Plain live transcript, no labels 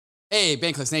Hey,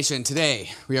 Bankless Nation. Today,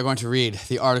 we are going to read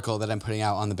the article that I'm putting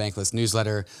out on the Bankless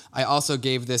newsletter. I also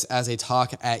gave this as a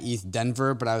talk at ETH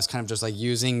Denver, but I was kind of just like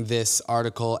using this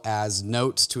article as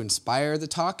notes to inspire the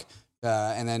talk,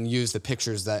 and then use the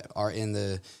pictures that are in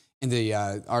the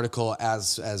article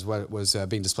as what was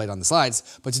being displayed on the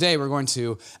slides. But today we're going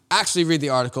to actually read the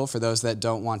article for those that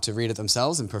don't want to read it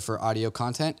themselves and prefer audio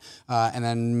content. And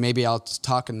then maybe I'll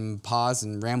talk and pause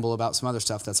and ramble about some other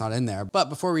stuff that's not in there. But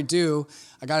before we do,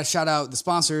 I got to shout out the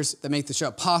sponsors that make the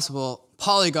show possible.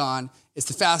 Polygon is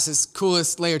the fastest,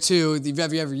 coolest layer 2 that you've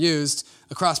ever used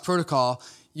across protocol.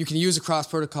 You can use across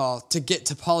protocol to get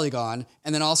to Polygon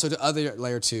and then also to other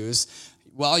layer 2s.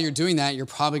 While you're doing that, you're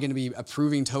probably going to be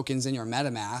approving tokens in your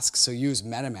MetaMask, so use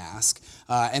MetaMask.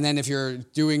 And then if you're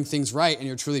doing things right and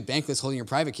you're truly bankless holding your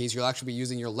private keys, you'll actually be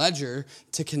using your ledger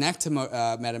to connect to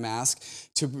MetaMask,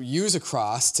 to use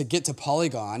across, to get to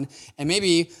Polygon. And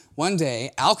maybe one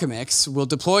day, Alchemix will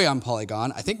deploy on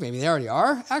Polygon. I think maybe they already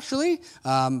are, actually.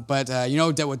 But you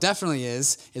know what definitely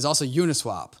is also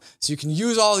Uniswap. So you can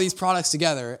use all of these products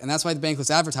together, and that's why the Bankless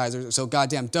advertisers are so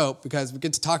goddamn dope, because we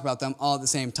get to talk about them all at the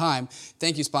same time.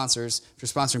 Thank you, sponsors, for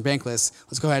sponsoring Bankless.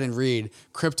 Let's go ahead and read.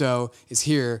 Crypto is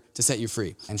here to set you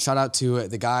free. And shout out to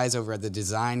the guys over at the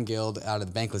Design Guild out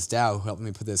of the Bankless DAO who helped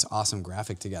me put this awesome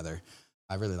graphic together.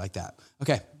 I really like that.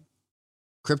 Okay,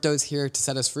 crypto is here to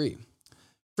set us free.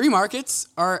 Free markets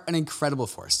are an incredible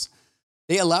force.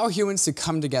 They allow humans to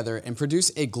come together and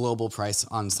produce a global price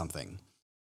on something.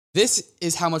 This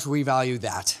is how much we value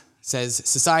that, says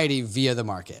society via the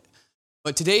market.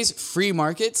 But today's free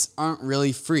markets aren't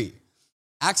really free.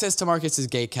 Access to markets is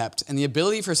gatekept, and the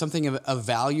ability for something of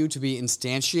value to be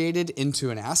instantiated into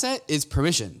an asset is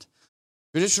permissioned.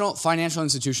 Traditional financial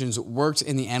institutions worked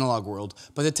in the analog world,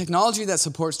 but the technology that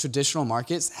supports traditional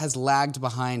markets has lagged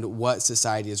behind what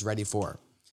society is ready for.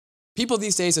 People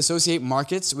these days associate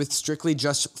markets with strictly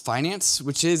just finance,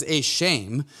 which is a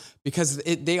shame because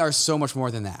they are so much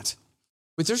more than that.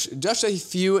 With just a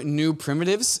few new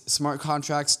primitives, smart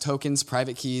contracts, tokens,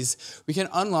 private keys, we can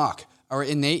unlock our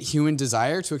innate human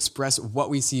desire to express what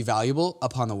we see valuable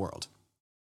upon the world.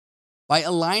 By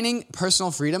aligning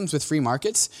personal freedoms with free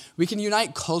markets, we can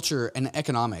unite culture and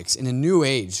economics in a new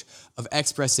age of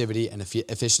expressivity and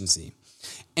efficiency.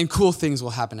 And cool things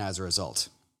will happen as a result.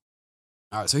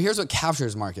 All right, so here's what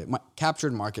captured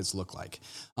markets look like.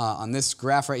 On this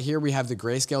graph right here, we have the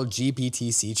Grayscale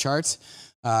GBTC chart.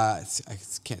 I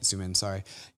can't zoom in, sorry.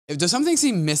 Does something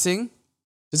seem missing?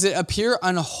 Does it appear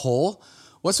on a whole?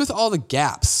 What's with all the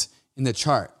gaps in the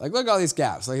chart? Like, look at all these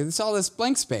gaps. Like, it's all this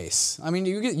blank space. I mean,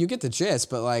 you get the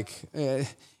gist, but like,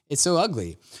 it's so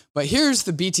ugly. But here's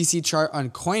the BTC chart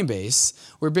on Coinbase,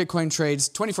 where Bitcoin trades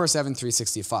 24/7,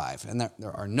 365. And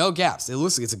there are no gaps. It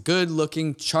looks like it's a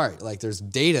good-looking chart. Like, there's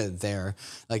data there.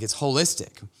 Like, it's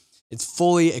holistic. It's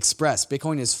fully expressed.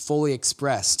 Bitcoin is fully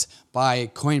expressed by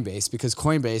Coinbase because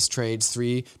Coinbase trades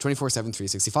 24/7,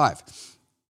 365.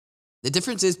 The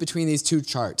differences between these two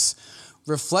charts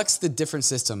reflects the different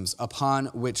systems upon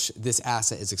which this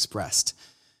asset is expressed.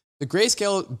 The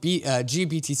Grayscale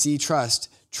GBTC Trust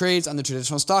trades on the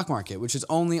traditional stock market, which is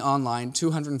only online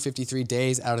 253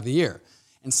 days out of the year.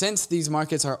 And since these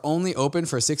markets are only open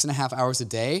for 6.5 hours a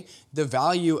day, the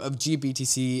value of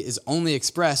GBTC is only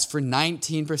expressed for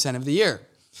 19% of the year.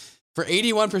 For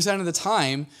 81% of the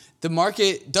time, the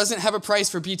market doesn't have a price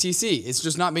for BTC. It's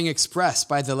just not being expressed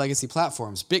by the legacy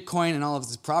platforms. Bitcoin and all of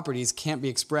its properties can't be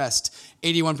expressed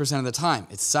 81% of the time.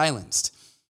 It's silenced.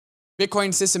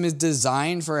 Bitcoin system is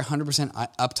designed for 100%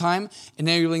 uptime,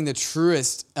 enabling the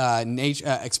truest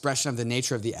expression of the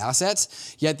nature of the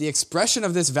assets, yet the expression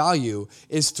of this value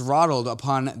is throttled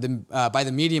by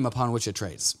the medium upon which it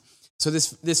trades. So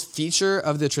this feature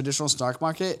of the traditional stock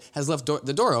market has left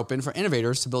the door open for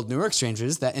innovators to build newer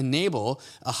exchanges that enable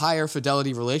a higher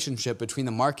fidelity relationship between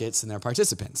the markets and their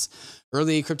participants.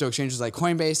 Early crypto exchanges like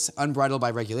Coinbase, unbridled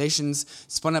by regulations,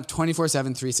 spun up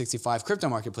 24/7, 365 crypto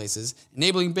marketplaces,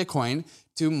 enabling Bitcoin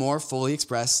to more fully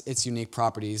express its unique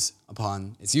properties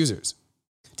upon its users.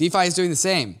 DeFi is doing the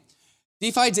same.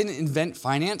 DeFi didn't invent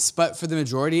finance, but for the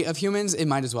majority of humans, it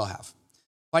might as well have.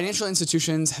 Financial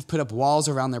institutions have put up walls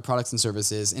around their products and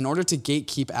services in order to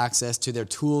gatekeep access to their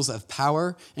tools of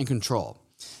power and control.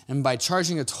 And by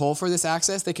charging a toll for this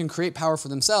access, they can create power for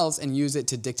themselves and use it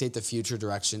to dictate the future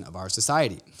direction of our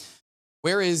society.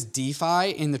 Where is DeFi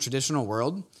in the traditional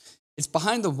world? It's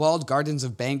behind the walled gardens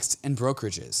of banks and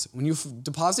brokerages. When you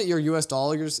deposit your US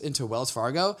dollars into Wells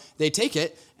Fargo, they take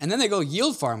it and then they go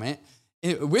yield farm it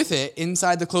with it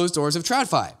inside the closed doors of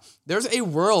TradFi. There's a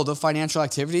world of financial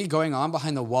activity going on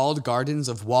behind the walled gardens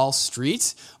of Wall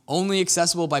Street, only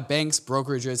accessible by banks,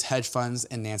 brokerages, hedge funds,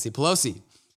 and Nancy Pelosi.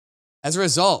 As a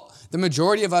result, the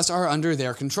majority of us are under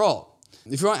their control.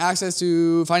 If you want access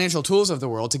to financial tools of the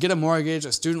world, to get a mortgage,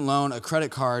 a student loan, a credit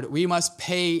card, we must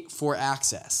pay for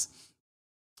access.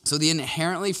 So the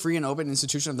inherently free and open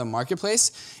institution of the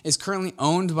marketplace is currently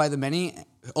owned by the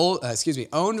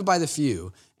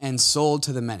few and sold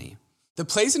to the many. The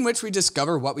place in which we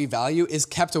discover what we value is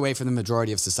kept away from the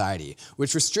majority of society,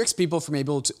 which restricts people from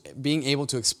being able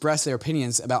to express their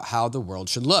opinions about how the world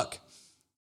should look.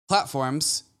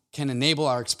 Platforms can enable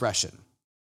our expression.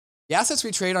 The assets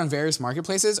we trade on various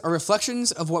marketplaces are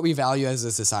reflections of what we value as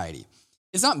a society.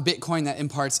 It's not Bitcoin that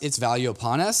imparts its value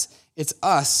upon us, it's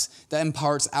us that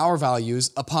imparts our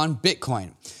values upon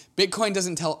Bitcoin. Bitcoin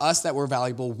doesn't tell us that we're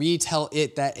valuable, we tell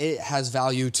it that it has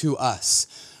value to us.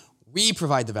 We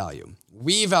provide the value.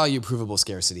 We value provable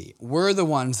scarcity. We're the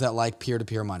ones that like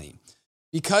peer-to-peer money.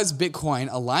 Because Bitcoin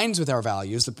aligns with our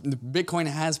values, the Bitcoin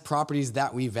has properties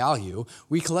that we value,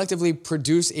 we collectively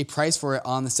produce a price for it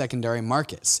on the secondary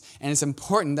markets. And it's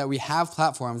important that we have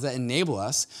platforms that enable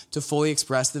us to fully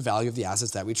express the value of the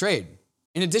assets that we trade.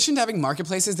 In addition to having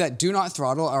marketplaces that do not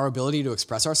throttle our ability to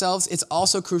express ourselves, it's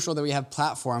also crucial that we have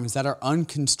platforms that are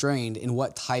unconstrained in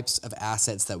what types of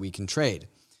assets that we can trade.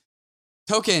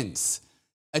 Tokens.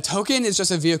 A token is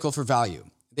just a vehicle for value.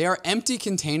 They are empty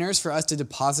containers for us to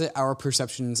deposit our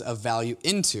perceptions of value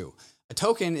into. A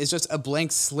token is just a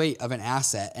blank slate of an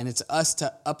asset, and it's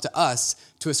up to us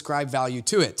to ascribe value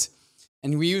to it.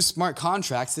 And we use smart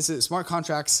contracts. Smart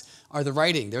contracts are the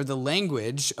writing. They're the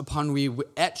language upon we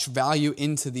etch value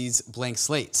into these blank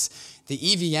slates. The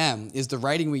EVM is the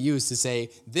writing we use to say,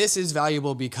 this is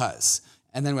valuable because,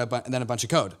 and then a bunch of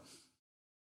code.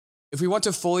 If we want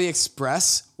to fully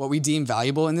express what we deem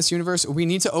valuable in this universe, we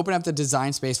need to open up the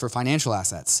design space for financial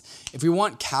assets. If we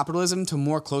want capitalism to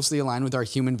more closely align with our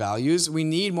human values, we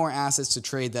need more assets to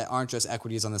trade that aren't just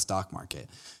equities on the stock market.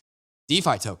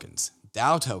 DeFi tokens,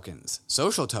 DAO tokens,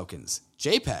 social tokens,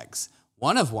 JPEGs,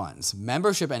 one-of-ones,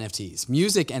 membership NFTs,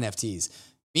 music NFTs,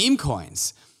 meme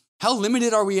coins. How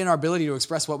limited are we in our ability to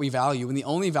express what we value when the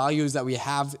only values that we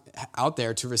have out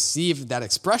there to receive that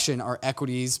expression are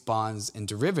equities, bonds, and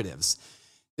derivatives?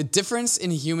 The difference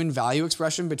in human value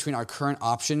expression between our current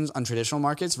options on traditional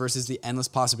markets versus the endless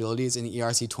possibilities in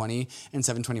ERC20 and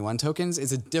 721 tokens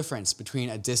is a difference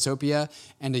between a dystopia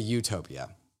and a utopia.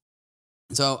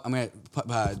 So I'm going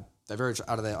to diverge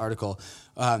out of the article.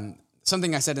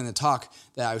 Something I said in the talk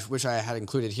that I wish I had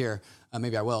included here,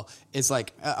 maybe I will, is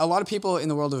like a lot of people in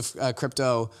the world of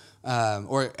crypto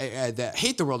that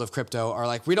hate the world of crypto are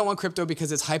like, we don't want crypto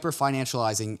because it's hyper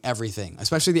financializing everything,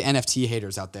 especially the NFT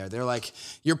haters out there. They're like,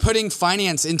 you're putting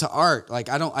finance into art. Like,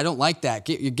 I don't like that.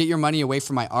 Get your money away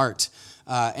from my art.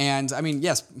 And I mean,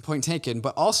 yes, point taken,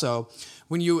 but also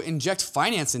when you inject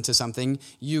finance into something,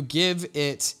 you give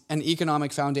it an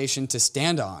economic foundation to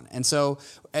stand on. And so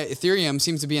Ethereum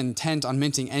seems to be intent on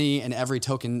minting any and every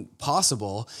token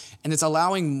possible, and it's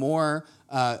allowing more.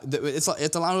 It's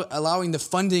allowing the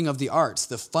funding of the arts,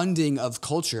 the funding of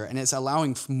culture, and it's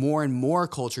allowing more and more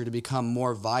culture to become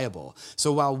more viable.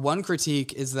 So while one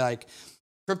critique is like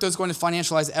crypto is going to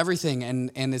financialize everything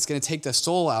and it's going to take the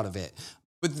soul out of it.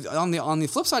 But on the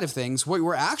flip side of things, what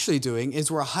we're actually doing is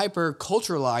we're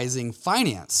hyper-culturalizing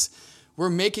finance.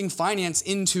 We're making finance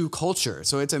into culture.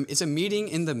 So it's a meeting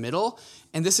in the middle,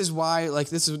 and this is why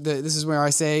this is where I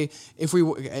say if we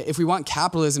want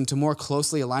capitalism to more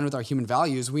closely align with our human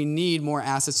values, we need more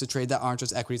assets to trade that aren't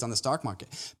just equities on the stock market.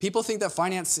 People think that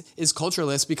finance is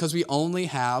cultureless because we only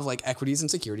have like equities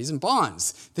and securities and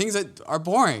bonds, things that are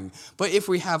boring. But if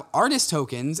we have artist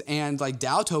tokens and like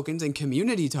DAO tokens and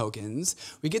community tokens,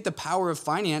 we get the power of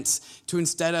finance to,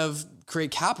 instead of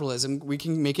create capitalism, we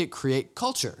can make it create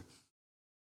culture.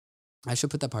 I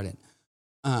should put that part in.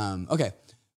 Okay.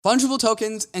 Fungible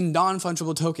tokens and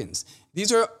non-fungible tokens.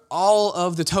 These are all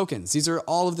of the tokens. These are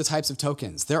all of the types of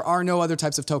tokens. There are no other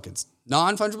types of tokens.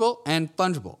 Non-fungible and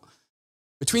fungible.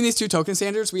 Between these two token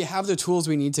standards, we have the tools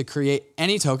we need to create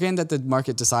any token that the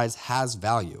market decides has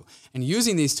value. And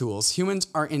using these tools, humans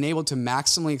are enabled to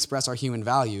maximally express our human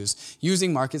values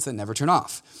using markets that never turn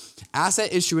off.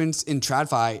 Asset issuance in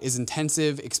TradFi is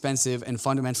intensive, expensive, and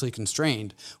fundamentally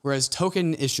constrained, whereas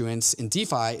token issuance in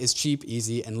DeFi is cheap,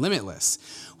 easy, and limitless.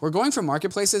 We're going from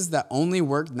marketplaces that only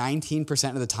work 19%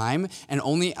 of the time and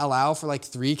only allow for like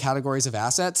 3 categories of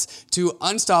assets to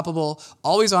unstoppable,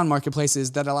 always-on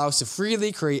marketplaces that allow us to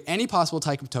freely create any possible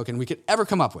type of token we could ever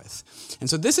come up with. And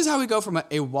so this is how we go from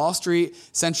a Wall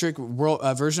Street-centric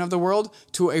version of the world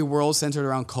to a world centered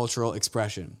around cultural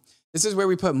expression. This is where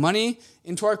we put money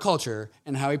into our culture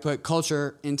and how we put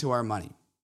culture into our money.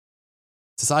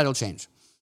 Societal change.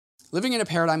 living in a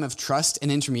paradigm of trust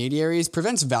and intermediaries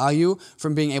prevents value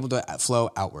from being able to flow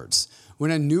outwards.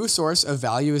 When a new source of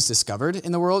value is discovered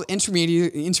in the world,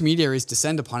 intermediaries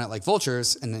descend upon it like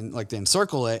vultures and then they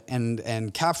encircle it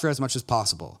and capture as much as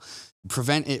possible,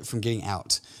 prevent it from getting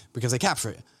out because they capture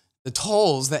it. The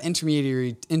tolls that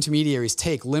intermediaries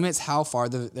take limits how far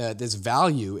this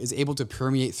value is able to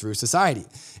permeate through society.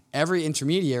 Every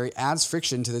intermediary adds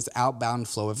friction to this outbound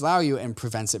flow of value and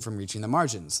prevents it from reaching the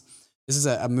margins. This is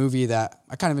a movie that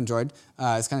I kind of enjoyed.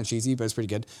 It's kind of cheesy, but it's pretty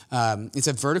good. It's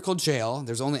a vertical jail.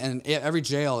 And every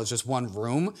jail is just one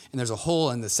room, and there's a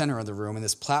hole in the center of the room, and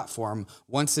this platform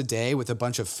once a day with a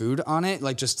bunch of food on it,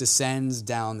 just descends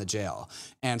down the jail.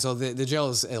 And so the jail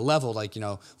is leveled,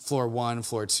 floor 1,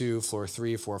 floor 2, floor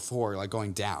 3, floor 4,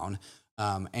 going down.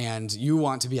 And you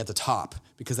want to be at the top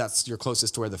because that's you're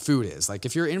closest to where the food is.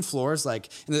 If you're in floors, and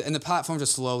the platform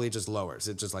just slowly just lowers.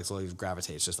 It just slowly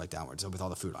gravitates just downwards with all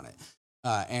the food on it.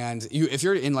 And if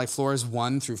you're in floors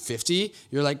 1 through 50,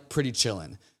 you're pretty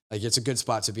chilling. It's a good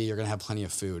spot to be. You're going to have plenty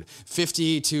of food.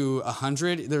 50 to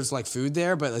 100, there's food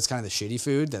there, but it's kind of the shitty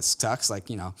food that sucks.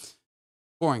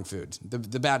 Boring food,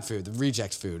 the bad food, the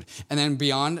reject food. And then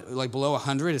beyond, below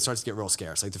 100, it starts to get real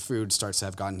scarce. The food starts to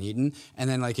have gotten eaten. And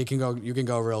then you can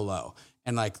go real low.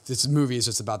 And this movie is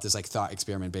just about this thought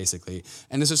experiment basically.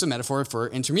 And this is a metaphor for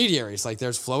intermediaries.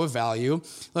 There's flow of value.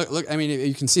 Look, I mean,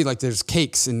 you can see there's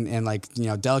cakes and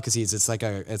delicacies. It's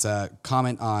it's a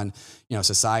comment on,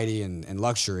 society and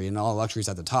luxury and all luxuries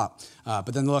at the top.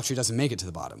 But then the luxury doesn't make it to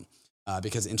the bottom.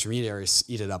 Because intermediaries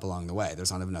eat it up along the way.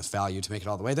 There's not enough value to make it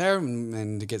all the way there,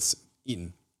 and it gets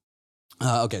eaten.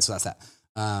 Okay, so that's that.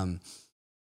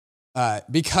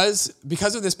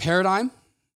 Because of this paradigm,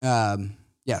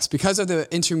 because of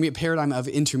the paradigm of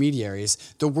intermediaries,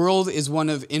 the world is one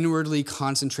of inwardly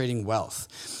concentrating wealth.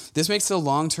 This makes the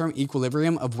long-term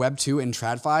equilibrium of Web 2 and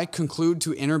TradFi conclude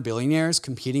to inner billionaires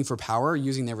competing for power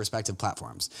using their respective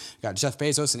platforms. We got Jeff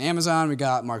Bezos and Amazon, we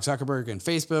got Mark Zuckerberg and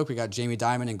Facebook, we got Jamie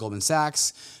Dimon and Goldman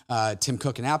Sachs, Tim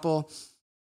Cook and Apple.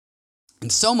 And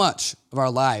so much of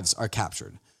our lives are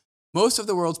captured. Most of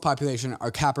the world's population are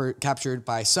captured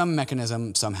by some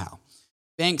mechanism somehow.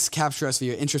 Banks capture us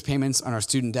via interest payments on our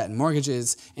student debt and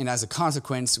mortgages, and as a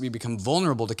consequence, we become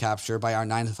vulnerable to capture by our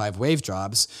 9-to-5 wage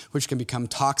jobs, which can become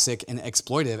toxic and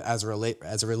exploitive as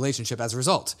a relationship as a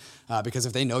result. Because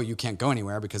if they know you can't go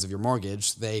anywhere because of your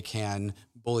mortgage, they can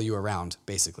bully you around,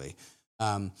 basically.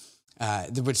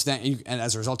 Which then, and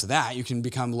as a result of that, you can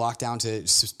become locked down to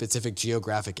specific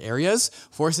geographic areas,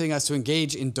 forcing us to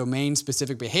engage in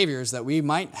domain-specific behaviors that we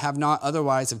might have not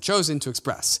otherwise have chosen to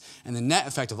express. And the net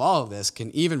effect of all of this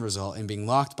can even result in being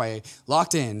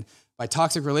locked in by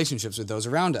toxic relationships with those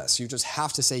around us. You just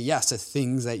have to say yes to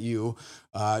things that you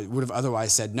would have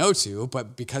otherwise said no to,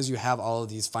 but because you have all of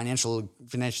these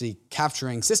financially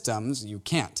capturing systems, you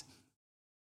can't.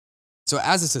 So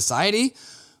as a society,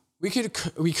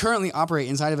 we currently operate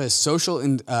inside of a social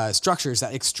structures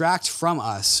that extract from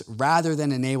us rather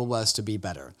than enable us to be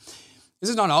better.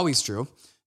 This is not always true.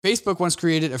 Facebook once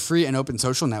created a free and open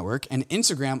social network, and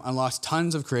Instagram unlocked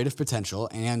tons of creative potential,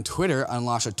 and Twitter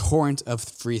unlocked a torrent of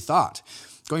free thought.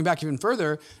 Going back even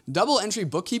further, double entry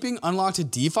bookkeeping unlocked a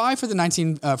DeFi for the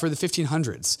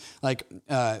 1500s.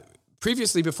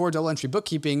 Previously, before double entry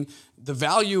bookkeeping, the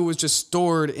value was just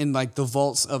stored in the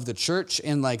vaults of the church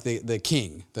and the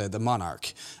king, the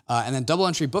monarch. And then double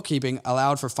entry bookkeeping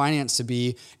allowed for finance to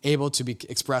be able to be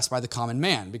expressed by the common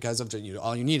man because of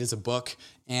all you need is a book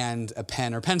and a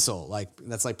pen or pencil.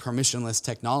 That's permissionless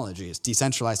technology. It's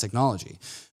decentralized technology.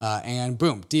 And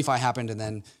boom, DeFi happened, and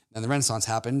then the Renaissance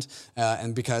happened,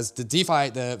 and because the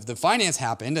DeFi, the finance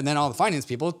happened, and then all the finance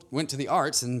people went to the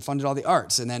arts and funded all the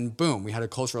arts, and then boom, we had a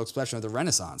cultural expression of the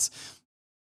Renaissance.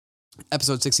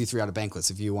 Episode 63 out of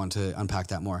Bankless, if you want to unpack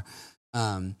that more.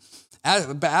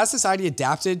 But as society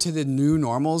adapted to the new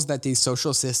normals that these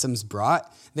social systems brought,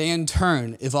 they in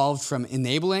turn evolved from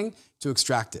enabling to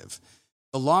extractive.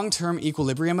 The long-term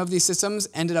equilibrium of these systems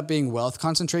ended up being wealth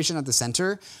concentration at the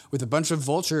center, with a bunch of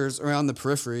vultures around the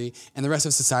periphery and the rest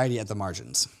of society at the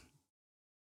margins.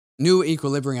 New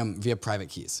equilibrium via private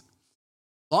keys.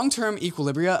 Long-term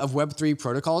equilibria of Web3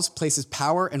 protocols places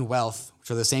power and wealth,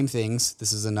 which are the same things.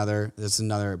 This is another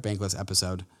Bankless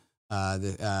episode.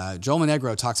 Joel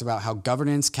Monegro talks about how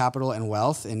governance, capital, and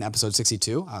wealth in episode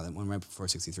 62, that one right before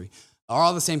 63, are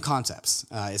all the same concepts.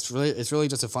 It's really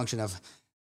just a function of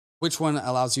which one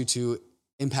allows you to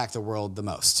impact the world the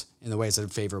most in the ways that are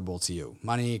favorable to you.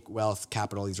 Money, wealth,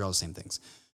 capital, these are all the same things.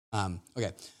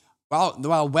 Okay.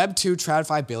 While Web 2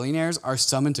 TradFi billionaires are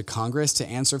summoned to Congress to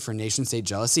answer for nation-state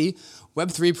jealousy,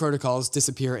 Web 3 protocols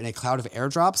disappear in a cloud of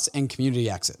airdrops and community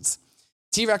exits.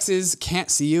 T-Rexes can't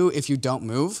see you if you don't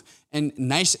move, and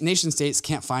nation states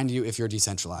can't find you if you're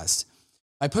decentralized.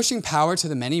 By pushing power to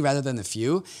the many rather than the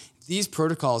few, these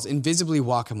protocols invisibly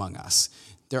walk among us.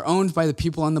 They're owned by the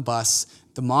people on the bus,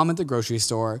 the mom at the grocery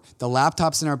store, the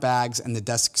laptops in our bags, and the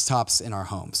desktops in our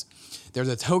homes. They're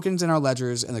the tokens in our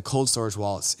ledgers and the cold storage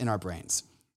wallets in our brains.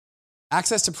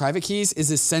 Access to private keys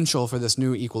is essential for this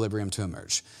new equilibrium to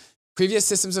emerge. Previous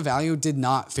systems of value did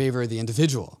not favor the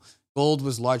individual. Gold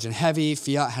was large and heavy.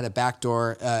 Fiat had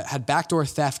backdoor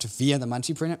theft via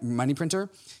the money printer.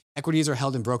 Equities are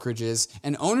held in brokerages,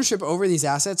 and ownership over these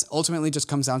assets ultimately just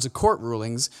comes down to court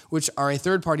rulings, which are a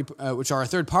third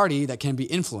party that can be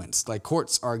influenced. Like,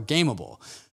 courts are gameable.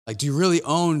 Like, do you really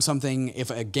own something if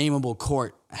a gameable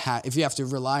court if you have to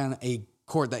rely on a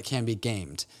court that can be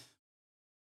gamed?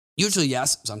 Usually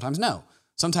yes, sometimes no.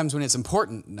 Sometimes when it's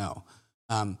important, no.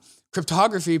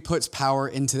 Cryptography puts power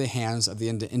into the hands of the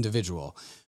individual.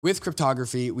 With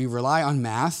cryptography, we rely on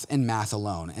math and math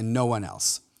alone, and no one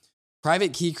else.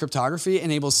 Private key cryptography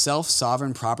enables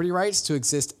self-sovereign property rights to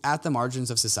exist at the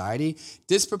margins of society,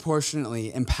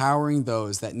 disproportionately empowering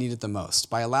those that need it the most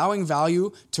by allowing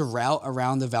value to route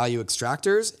around the value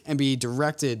extractors and be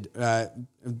directed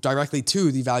directly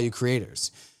to the value creators.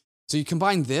 So you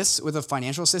combine this with a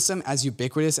financial system as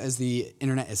ubiquitous as the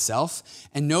internet itself,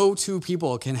 and no two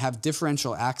people can have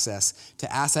differential access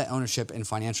to asset ownership and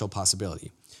financial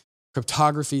possibility.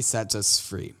 Cryptography sets us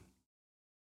free.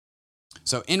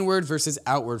 So inward versus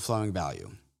outward flowing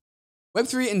value.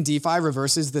 Web3 and DeFi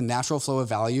reverses the natural flow of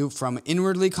value from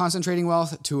inwardly concentrating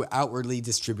wealth to outwardly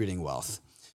distributing wealth.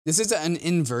 This is an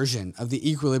inversion of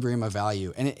the equilibrium of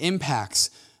value, and its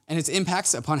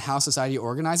impacts upon how society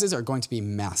organizes are going to be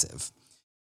massive.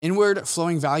 Inward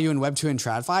flowing value in Web2 and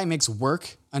TradFi makes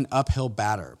work an uphill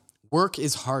battle. Work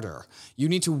is harder. You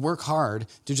need to work hard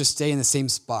to just stay in the same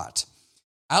spot.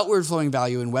 Outward flowing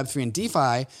value in Web3 and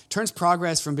DeFi turns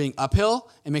progress from being uphill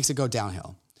and makes it go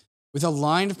downhill. With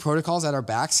aligned protocols at our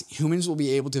backs, humans will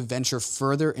be able to venture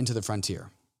further into the frontier.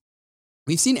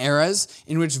 We've seen eras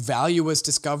in which value was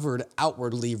discovered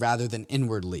outwardly rather than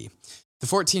inwardly. The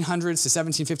 1400s to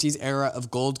 1750s era of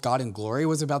gold, God, and glory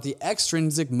was about the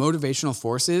extrinsic motivational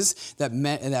forces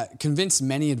that convinced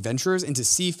many adventurers into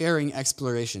seafaring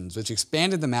explorations, which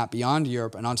expanded the map beyond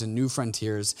Europe and onto new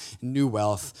frontiers, new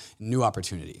wealth, new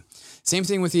opportunity. Same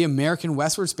thing with the American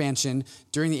westward expansion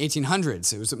during the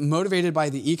 1800s. It was motivated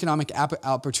by the economic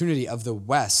opportunity of the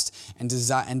West and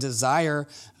desire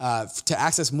to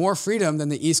access more freedom than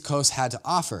the East Coast had to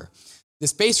offer. The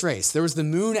space race, there was the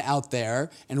moon out there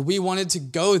and we wanted to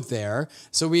go there.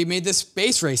 So we made this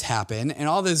space race happen, and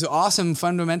all this awesome,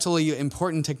 fundamentally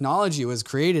important technology was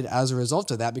created as a result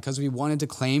of that because we wanted to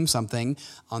claim something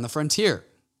on the frontier.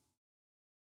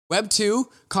 Web 2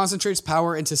 concentrates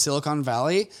power into Silicon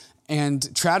Valley, and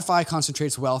TradFi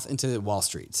concentrates wealth into Wall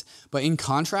Street. But in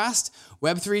contrast,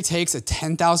 Web3 takes a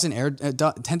 $10,000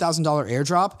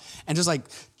 airdrop and just like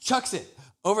chucks it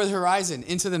over the horizon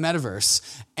into the metaverse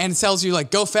and tells you, like,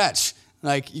 go fetch.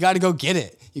 Like, you got to go get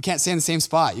it. You can't stay in the same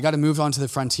spot. You got to move on to the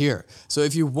frontier. So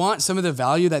if you want some of the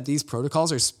value that these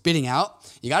protocols are spitting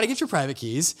out, you got to get your private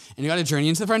keys and you got to journey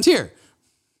into the frontier.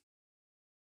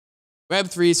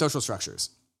 Web3 social structures.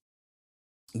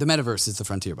 The metaverse is the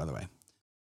frontier, by the way.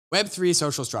 Web3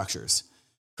 social structures.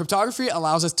 Cryptography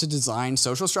allows us to design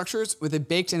social structures with a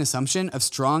baked-in assumption of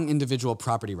strong individual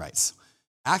property rights.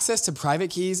 Access to private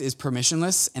keys is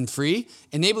permissionless and free,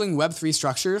 enabling Web3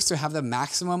 structures to have the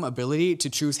maximum ability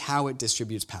to choose how it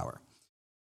distributes power.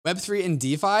 Web3 and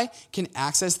DeFi can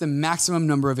access the maximum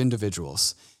number of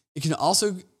individuals. It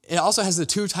also has the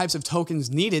two types of tokens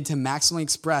needed to maximally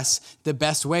express the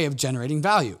best way of generating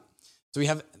value. So we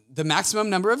have the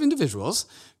maximum number of individuals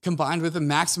combined with the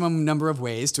maximum number of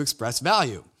ways to express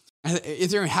value.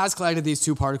 Ethereum has collided these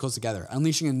two particles together,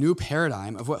 unleashing a new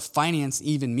paradigm of what finance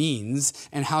even means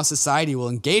and how society will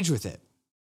engage with it.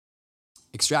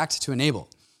 Extract to enable.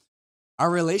 Our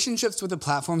relationships with the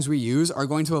platforms we use are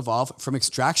going to evolve from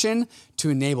extraction to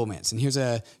enablement. And here's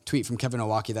a tweet from Kevin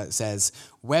Owocki that says,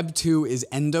 Web 2 is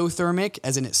endothermic,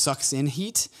 as in it sucks in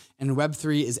heat, and Web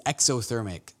 3 is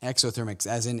exothermic,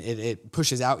 as in it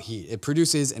pushes out heat. It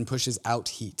produces and pushes out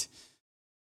heat,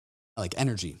 like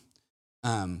energy.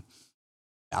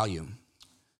 Value.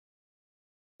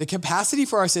 The capacity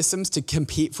for our systems to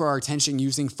compete for our attention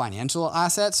using financial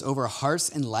assets over hearts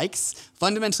and likes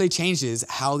fundamentally changes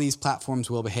how these platforms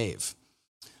will behave.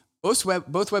 Both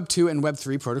Web 2 and Web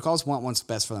 3 protocols want what's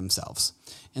best for themselves.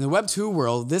 In the Web 2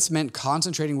 world, this meant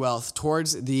concentrating wealth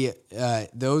towards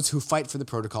those who fight for the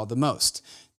protocol the most.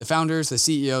 The founders, the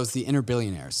CEOs, the inner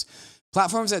billionaires.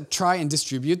 Platforms that try and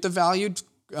distribute the value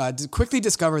quickly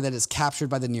discover that it's captured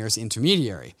by the nearest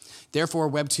intermediary. Therefore,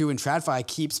 Web 2 and TradFi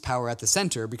keeps power at the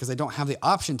center because they don't have the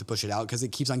option to push it out because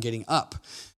it keeps on getting up.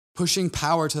 Pushing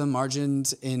power to the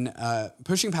margins in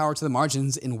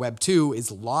Web 2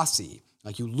 is lossy.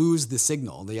 Like, you lose the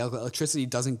signal. The electricity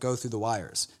doesn't go through the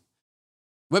wires.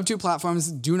 Web 2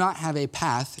 platforms do not have a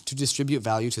path to distribute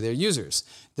value to their users.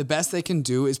 The best they can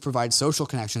do is provide social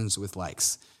connections with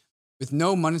likes. With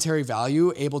no monetary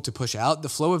value able to push out, the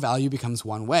flow of value becomes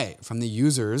one way, from the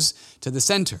users to the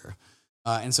center.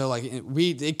 And so, like,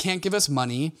 it can't give us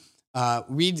money.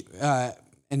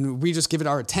 And we just give it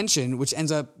our attention, which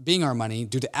ends up being our money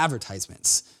due to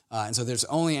advertisements. And so there's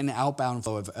only an outbound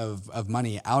flow of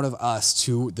money out of us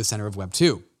to the center of Web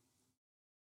 2.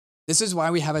 This is why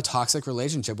we have a toxic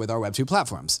relationship with our Web 2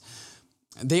 platforms.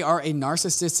 They are a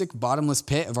narcissistic bottomless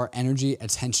pit of our energy,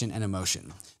 attention, and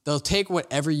emotion. They'll take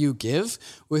whatever you give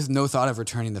with no thought of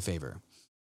returning the favor.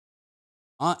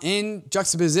 In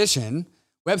juxtaposition,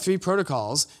 Web3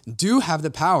 protocols do have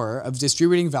the power of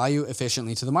distributing value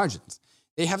efficiently to the margins.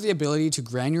 They have the ability to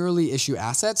granularly issue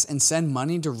assets and send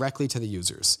money directly to the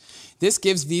users. This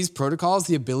gives these protocols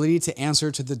the ability to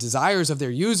answer to the desires of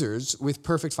their users with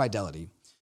perfect fidelity.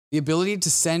 The ability to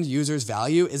send users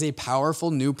value is a powerful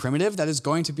new primitive that is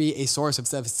going to be a source of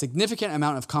a significant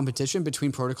amount of competition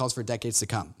between protocols for decades to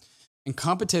come. And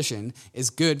competition is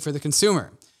good for the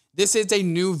consumer. This is a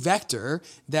new vector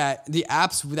that the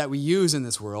apps that we use in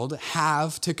this world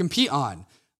have to compete on.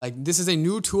 Like, this is a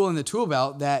new tool in the tool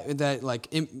belt that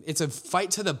it's a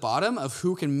fight to the bottom of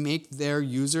who can make their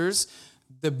users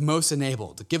the most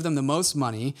enabled, give them the most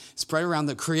money,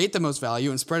 create the most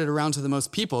value, and spread it around to the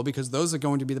most people, because those are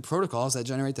going to be the protocols that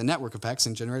generate the network effects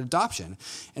and generate adoption.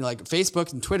 And like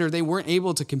Facebook and Twitter, they weren't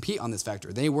able to compete on this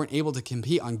vector. They weren't able to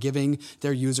compete on giving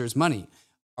their users money.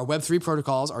 Our Web3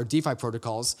 protocols, our DeFi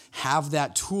protocols have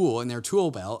that tool in their tool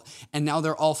belt, and now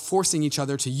they're all forcing each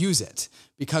other to use it.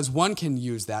 Because one can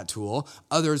use that tool,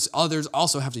 others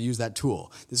also have to use that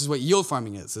tool. This is what yield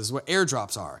farming is. This is what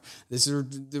airdrops are. This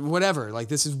is whatever. Like,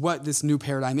 this is what this new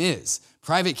paradigm is.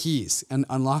 Private keys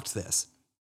unlocked this.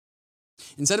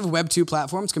 Instead of Web 2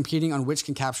 platforms competing on which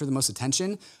can capture the most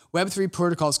attention, Web 3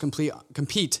 protocols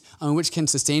compete on which can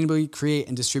sustainably create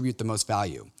and distribute the most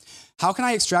value. How can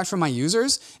I extract from my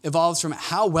users evolves from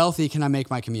how wealthy can I make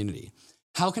my community?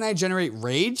 How can I generate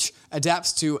rage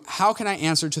adapts to how can I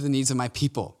answer to the needs of my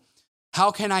people? How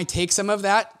can I take some of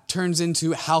that turns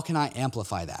into how can I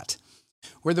amplify that?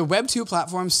 Where the Web 2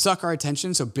 platforms suck our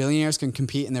attention so billionaires can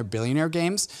compete in their billionaire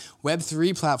games, Web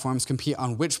 3 platforms compete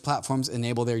on which platforms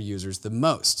enable their users the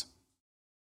most.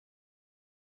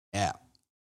 Yeah.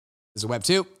 This is Web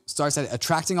 2. Starts at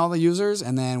attracting all the users,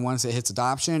 and then once it hits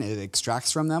adoption, it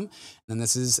extracts from them. And then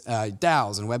this is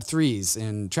DAOs and Web 3s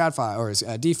and TradFi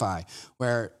or DeFi,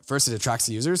 where first it attracts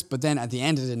the users, but then at the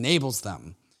end it enables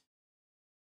them.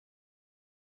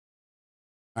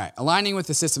 All right, aligning with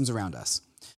the systems around us.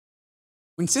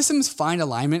 When systems find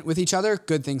alignment with each other,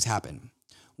 good things happen.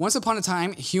 Once upon a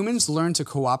time, humans learned to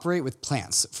cooperate with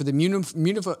plants for the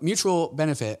mutual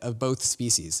benefit of both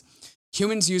species.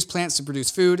 Humans used plants to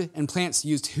produce food, and plants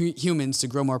used humans to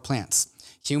grow more plants.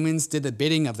 Humans did the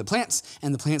bidding of the plants,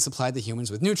 and the plants supplied the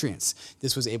humans with nutrients.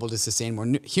 This was able to sustain more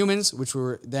humans, which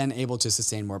were then able to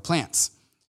sustain more plants.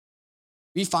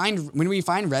 When we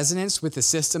find resonance with the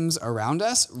systems around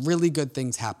us, really good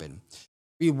things happen.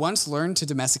 We once learned to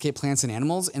domesticate plants and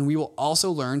animals, and we will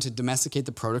also learn to domesticate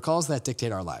the protocols that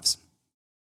dictate our lives.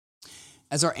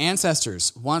 As our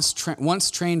ancestors once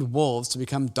trained wolves to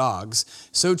become dogs,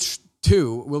 so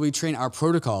too will we train our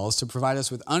protocols to provide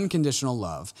us with unconditional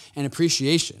love and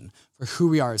appreciation for who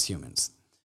we are as humans.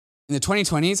 In the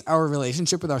 2020s, our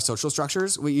relationship with our social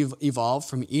structures will evolve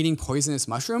from eating poisonous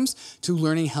mushrooms to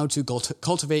learning how to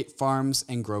cultivate farms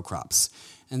and grow crops.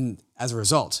 And as a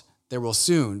result, there will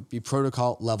soon be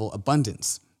protocol-level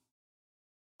abundance.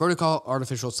 Protocol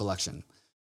artificial selection.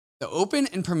 The open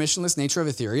and permissionless nature of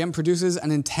Ethereum produces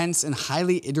an intense and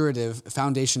highly iterative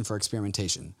foundation for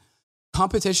experimentation.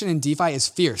 Competition in DeFi is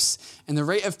fierce, and the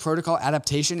rate of protocol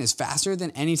adaptation is faster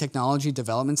than any technology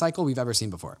development cycle we've ever seen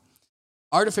before.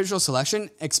 Artificial selection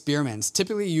experiments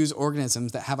typically use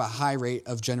organisms that have a high rate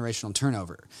of generational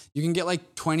turnover. You can get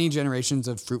like 20 generations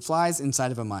of fruit flies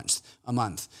inside of a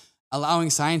month, allowing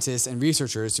scientists and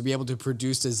researchers to be able to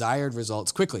produce desired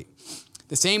results quickly.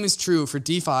 The same is true for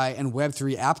DeFi and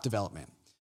Web3 app development.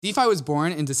 DeFi was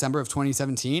born in December of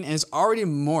 2017 and has already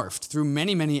morphed through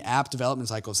many, many app development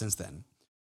cycles since then.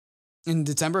 In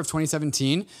December of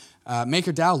 2017,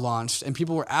 MakerDAO launched, and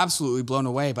people were absolutely blown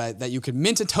away by that you could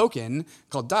mint a token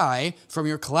called DAI from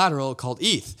your collateral called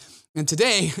ETH. And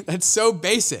today, that's so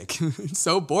basic. It's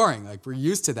so boring. Like, we're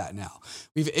used to that now.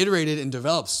 We've iterated and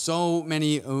developed so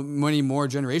many more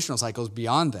generational cycles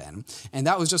beyond then. And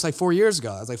that was just like 4 years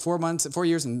ago. That was like 4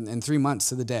 years and 3 months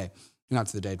to the day. Not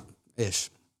to the day-ish.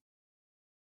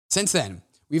 Since then,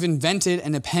 we've invented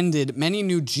and appended many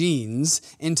new genes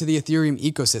into the Ethereum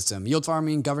ecosystem: yield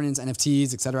farming, governance,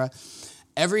 NFTs, etc.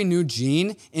 Every new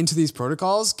gene into these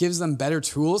protocols gives them better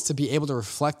tools to be able to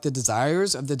reflect the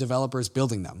desires of the developers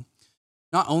building them.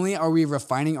 Not only are we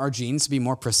refining our genes to be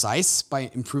more precise by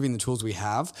improving the tools we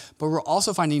have, but we're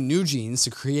also finding new genes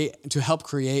to help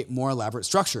create more elaborate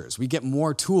structures. We get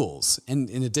more tools, and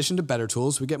in addition to better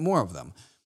tools, we get more of them.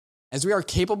 As we are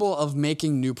capable of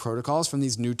making new protocols from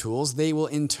these new tools, they will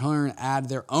in turn add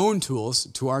their own tools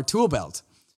to our tool belt.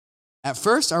 At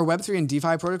first, our Web3 and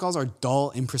DeFi protocols are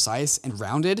dull, imprecise, and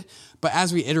rounded, but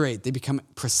as we iterate, they become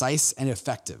precise and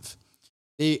effective.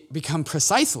 They become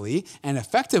precisely and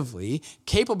effectively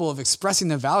capable of expressing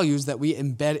the values that we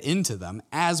embed into them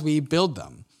as we build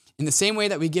them. In the same way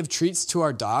that we give treats to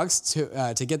our dogs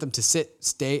to get them to sit,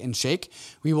 stay, and shake,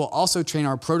 we will also train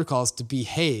our protocols to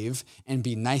behave and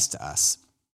be nice to us.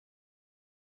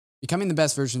 Becoming the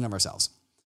best version of ourselves.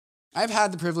 I've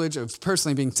had the privilege of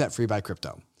personally being set free by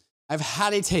crypto. I've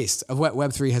had a taste of what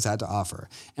Web3 has had to offer,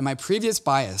 and my previous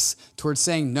bias towards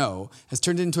saying no has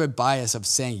turned into a bias of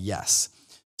saying yes.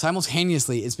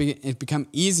 Simultaneously, it's become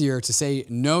easier to say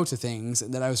no to things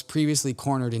that I was previously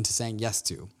cornered into saying yes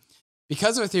to.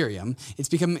 Because of Ethereum, it's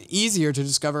become easier to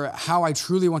discover how I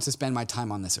truly want to spend my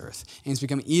time on this earth, and it's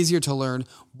become easier to learn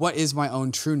what is my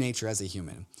own true nature as a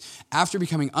human, after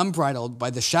becoming unbridled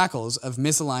by the shackles of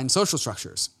misaligned social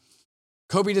structures.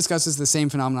 Kobe discusses the same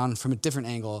phenomenon from a different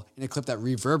angle in a clip that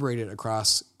reverberated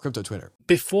across crypto Twitter.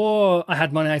 Before I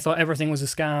had money, I thought everything was a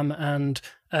scam and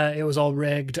it was all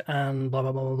rigged and blah,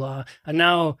 blah, blah, blah, blah. And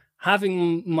now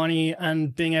having money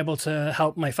and being able to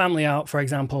help my family out, for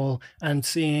example, and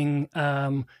seeing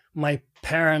my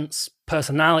parents'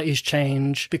 personalities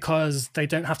change because they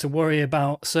don't have to worry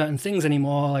about certain things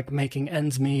anymore, like making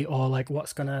ends meet or like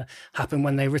what's going to happen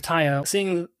when they retire.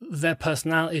 Seeing their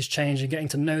personalities change and getting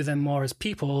to know them more as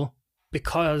people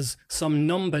because some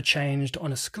number changed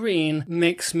on a screen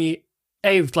makes me,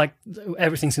 A, like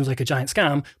everything seems like a giant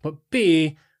scam, but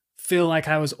B, feel like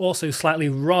I was also slightly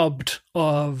robbed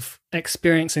of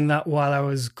experiencing that while I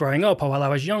was growing up or while I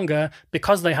was younger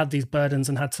because they had these burdens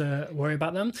and had to worry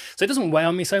about them. So it doesn't weigh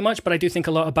on me so much, but I do think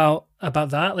a lot about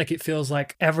that. Like, it feels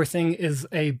like everything is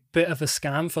a bit of a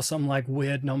scam for some like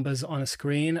weird numbers on a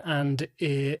screen, and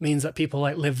it means that people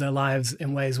like live their lives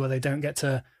in ways where they don't get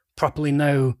to properly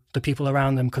know the people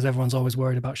around them because everyone's always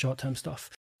worried about short-term stuff.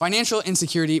 Financial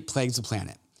insecurity plagues the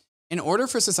planet. In order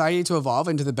for society to evolve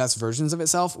into the best versions of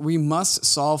itself, we must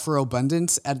solve for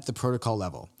abundance at the protocol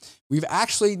level. We've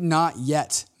actually not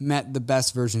yet met the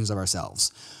best versions of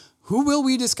ourselves. Who will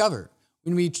we discover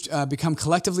when we become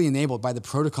collectively enabled by the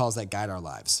protocols that guide our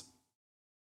lives?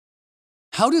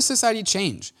 How does society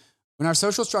change when our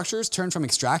social structures turn from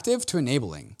extractive to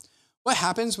enabling? What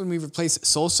happens when we replace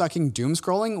soul-sucking doom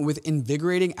scrolling with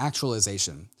invigorating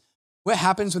actualization? What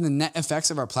happens when the net effects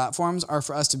of our platforms are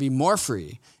for us to be more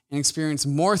free and experience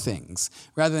more things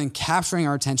rather than capturing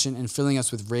our attention and filling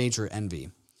us with rage or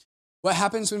envy? What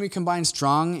happens when we combine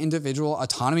strong individual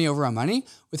autonomy over our money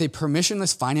with a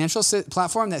permissionless financial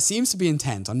platform that seems to be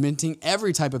intent on minting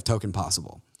every type of token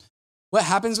possible? What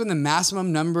happens when the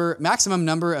maximum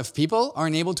number of people are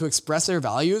enabled to express their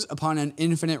values upon an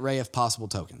infinite array of possible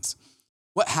tokens?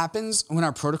 What happens when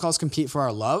our protocols compete for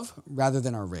our love rather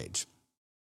than our rage?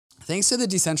 Thanks to the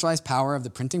decentralized power of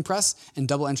the printing press and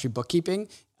double-entry bookkeeping,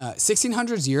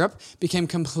 1600s Europe became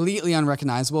completely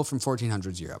unrecognizable from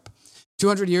 1400s Europe.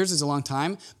 200 years is a long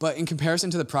time, but in comparison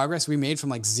to the progress we made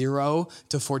from like 0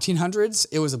 to 1400s,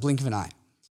 it was a blink of an eye.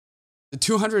 The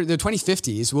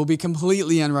 2050s will be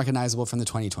completely unrecognizable from the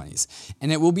 2020s,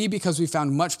 and it will be because we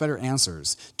found much better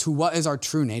answers to what is our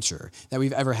true nature that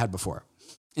we've ever had before.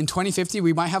 In 2050,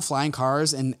 we might have flying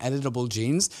cars and editable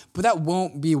genes, but that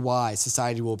won't be why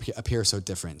society will appear so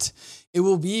different. It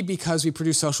will be because we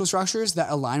produce social structures that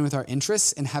align with our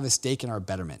interests and have a stake in our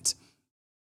betterment.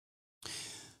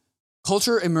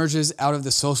 Culture emerges out of the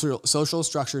social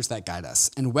structures that guide us,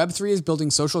 and Web3 is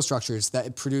building social structures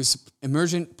that produce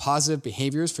emergent positive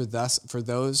behaviors for us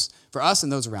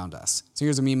and those around us. So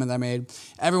here's a meme that I made.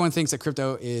 Everyone thinks that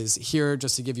crypto is here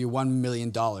just to give you $1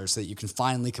 million so that you can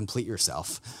finally complete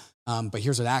yourself. But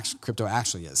here's what crypto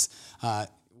actually is.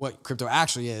 what crypto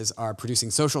actually is are producing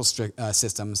social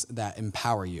systems that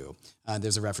empower you.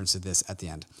 There's a reference to this at the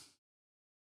end.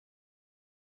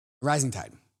 Rising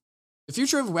tide. The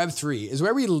future of Web3 is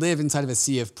where we live inside of a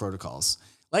sea of protocols.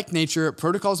 Like nature,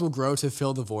 protocols will grow to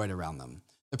fill the void around them.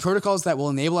 The protocols that will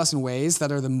enable us in ways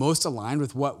that are the most aligned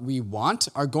with what we want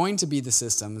are going to be the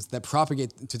systems that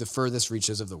propagate to the furthest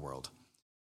reaches of the world.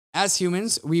 As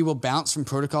humans, we will bounce from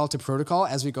protocol to protocol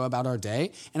as we go about our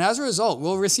day, and as a result,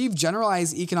 we'll receive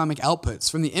generalized economic outputs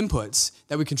from the inputs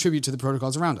that we contribute to the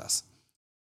protocols around us.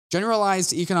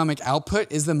 Generalized economic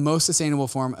output is the most sustainable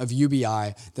form of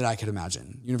UBI that I could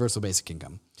imagine, universal basic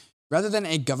income. Rather than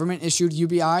a government-issued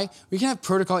UBI, we can have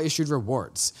protocol-issued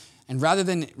rewards. And rather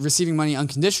than receiving money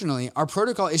unconditionally, our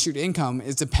protocol-issued income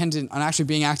is dependent on actually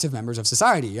being active members of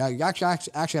society. You actually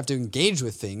have to engage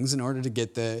with things in order to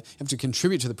you have to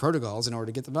contribute to the protocols in order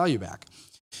to get the value back.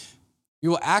 You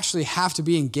will actually have to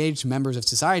be engaged members of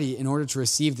society in order to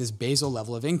receive this basal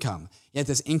level of income. Yet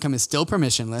this income is still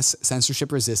permissionless,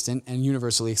 censorship-resistant, and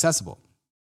universally accessible.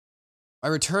 By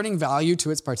returning value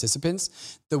to its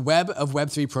participants, the web of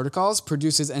Web3 protocols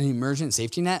produces an emergent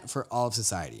safety net for all of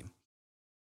society,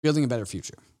 building a better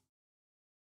future.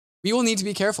 We will need to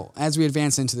be careful as we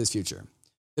advance into this future.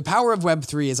 The power of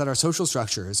Web3 is that our social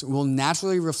structures will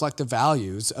naturally reflect the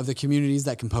values of the communities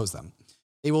that compose them.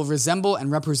 They will resemble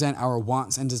and represent our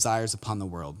wants and desires upon the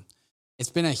world. It's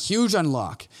been a huge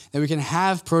unlock that we can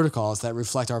have protocols that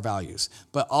reflect our values,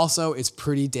 but also it's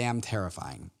pretty damn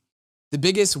terrifying. The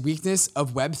biggest weakness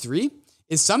of Web3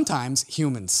 is sometimes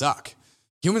humans suck.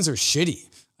 Humans are shitty.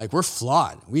 Like, we're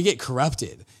flawed. We get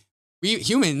corrupted. We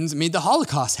humans made the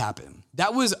Holocaust happen.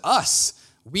 That was us.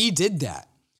 We did that.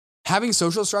 Having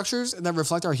social structures that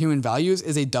reflect our human values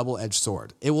is a double-edged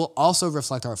sword. It will also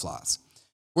reflect our flaws.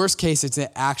 Worst case,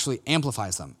 it actually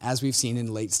amplifies them, as we've seen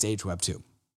in late-stage Web 2.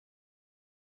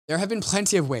 There have been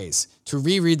plenty of ways to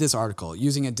reread this article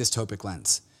using a dystopic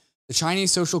lens. The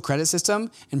Chinese social credit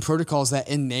system and protocols that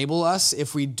enable us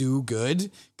if we do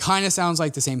good kind of sounds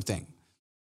like the same thing.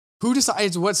 Who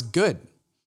decides what's good?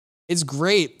 It's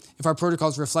great if our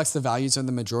protocols reflect the values of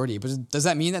the majority, but does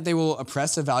that mean that they will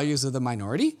oppress the values of the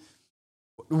minority?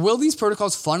 Will these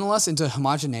protocols funnel us into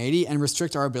homogeneity and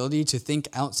restrict our ability to think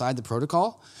outside the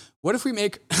protocol? What if we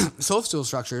make social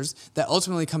structures that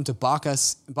ultimately come to box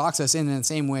us in the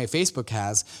same way Facebook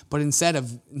has, but instead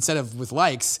of with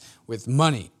likes, with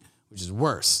money, which is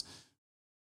worse?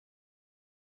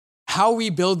 How we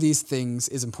build these things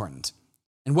is important,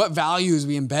 and what values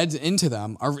we embed into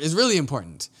them is really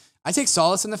important. I take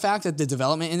solace in the fact that the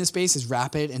development in this space is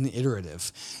rapid and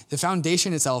iterative. The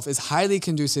foundation itself is highly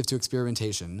conducive to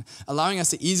experimentation, allowing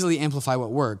us to easily amplify what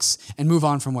works and move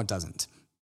on from what doesn't.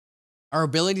 Our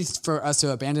ability for us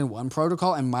to abandon one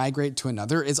protocol and migrate to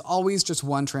another is always just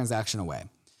one transaction away.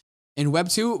 In Web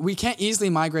 2, we can't easily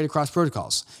migrate across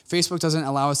protocols. Facebook doesn't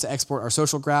allow us to export our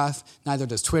social graph, neither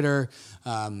does Twitter.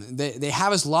 They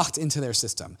have us locked into their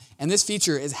system. And this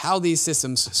feature is how these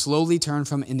systems slowly turn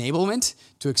from enablement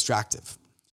to extractive.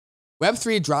 Web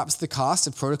 3 drops the cost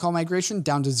of protocol migration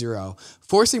down to zero,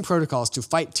 forcing protocols to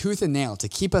fight tooth and nail to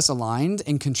keep us aligned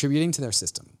and contributing to their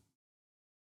system.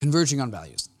 Converging on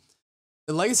values.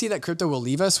 The legacy that crypto will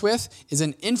leave us with is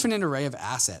an infinite array of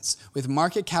assets with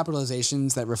market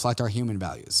capitalizations that reflect our human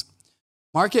values.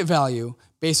 Market value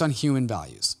based on human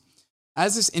values.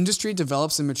 As this industry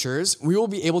develops and matures, we will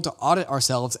be able to audit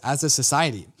ourselves as a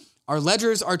society. Our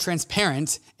ledgers are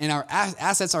transparent and our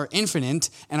assets are infinite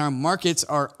and our markets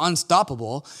are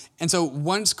unstoppable. And so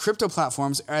once crypto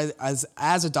platforms are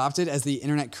as adopted as the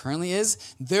internet currently is,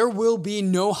 there will be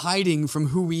no hiding from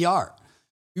who we are.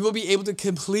 We will be able to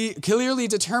clearly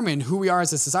determine who we are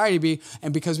as a society,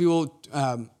 because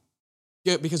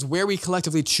where we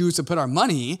collectively choose to put our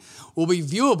money will be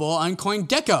viewable on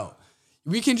CoinGecko.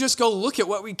 We can just go look at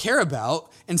what we care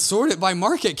about and sort it by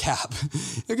market cap.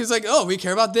 It's like, oh, we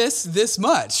care about this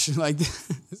much. Like,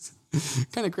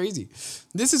 kind of crazy.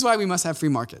 This is why we must have free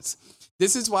markets.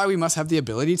 This is why we must have the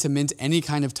ability to mint any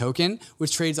kind of token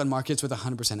which trades on markets with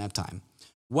 100% uptime.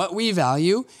 What we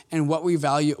value and what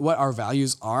our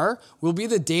values are will be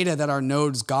the data that our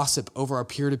nodes gossip over our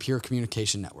peer-to-peer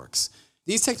communication networks.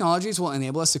 These technologies will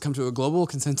enable us to come to a global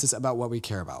consensus about what we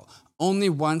care about. Only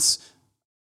once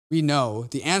we know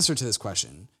the answer to this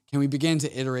question can we begin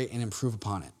to iterate and improve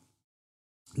upon it.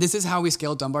 This is how we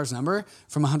scale Dunbar's number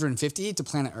from 150 to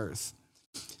planet Earth.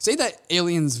 Say that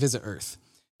aliens visit Earth.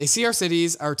 They see our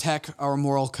cities, our tech, our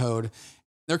moral code.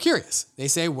 They're curious. They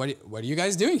say, what are you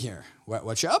guys doing here?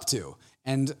 What you up to?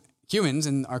 And humans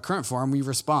in our current form, we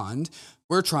respond,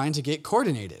 we're trying to get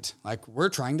coordinated. Like, we're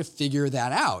trying to figure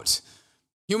that out.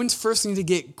 Humans first need to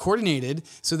get coordinated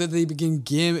so that they begin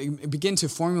to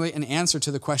formulate an answer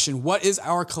to the question, what is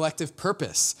our collective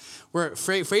purpose? Where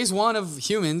phase one of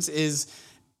humans is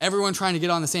everyone trying to get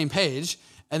on the same page.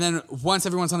 And then once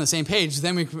everyone's on the same page,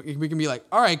 then we can be like,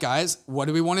 all right, guys, what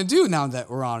do we want to do now that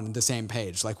we're on the same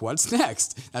page? Like, what's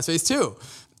next? That's phase two.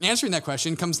 Answering that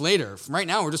question comes later. Right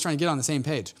now, we're just trying to get on the same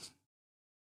page.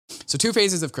 So 2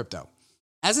 phases of crypto.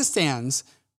 As it stands,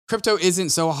 crypto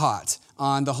isn't so hot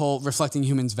on the whole reflecting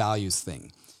humans' values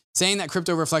thing. Saying that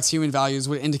crypto reflects human values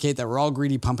would indicate that we're all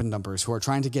greedy pump and dumpers who are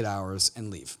trying to get ours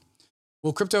and leave.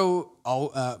 Will crypto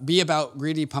be about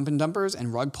greedy pump and dumpers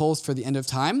and rug pulls for the end of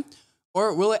time?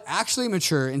 Or will it actually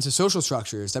mature into social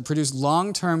structures that produce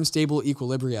long-term stable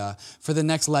equilibria for the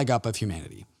next leg up of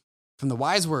humanity? From the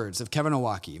wise words of Kevin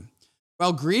Owocki,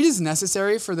 while greed is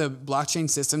necessary for the blockchain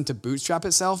system to bootstrap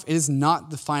itself, it is not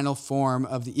the final form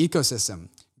of the ecosystem.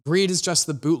 Greed is just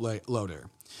the bootloader.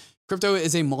 Crypto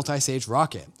is a multi-stage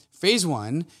rocket. Phase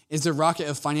 1 is the rocket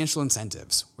of financial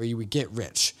incentives, where we get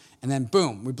rich. And then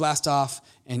boom, we blast off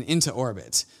and into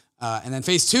orbit. And then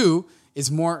phase 2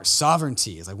 is more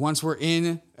sovereignty. It's like once we're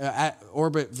in at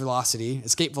orbit velocity,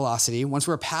 escape velocity, once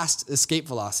we're past escape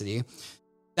velocity,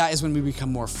 that is when we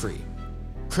become more free.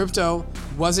 Crypto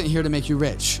wasn't here to make you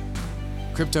rich.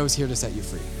 Crypto is here to set you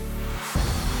free.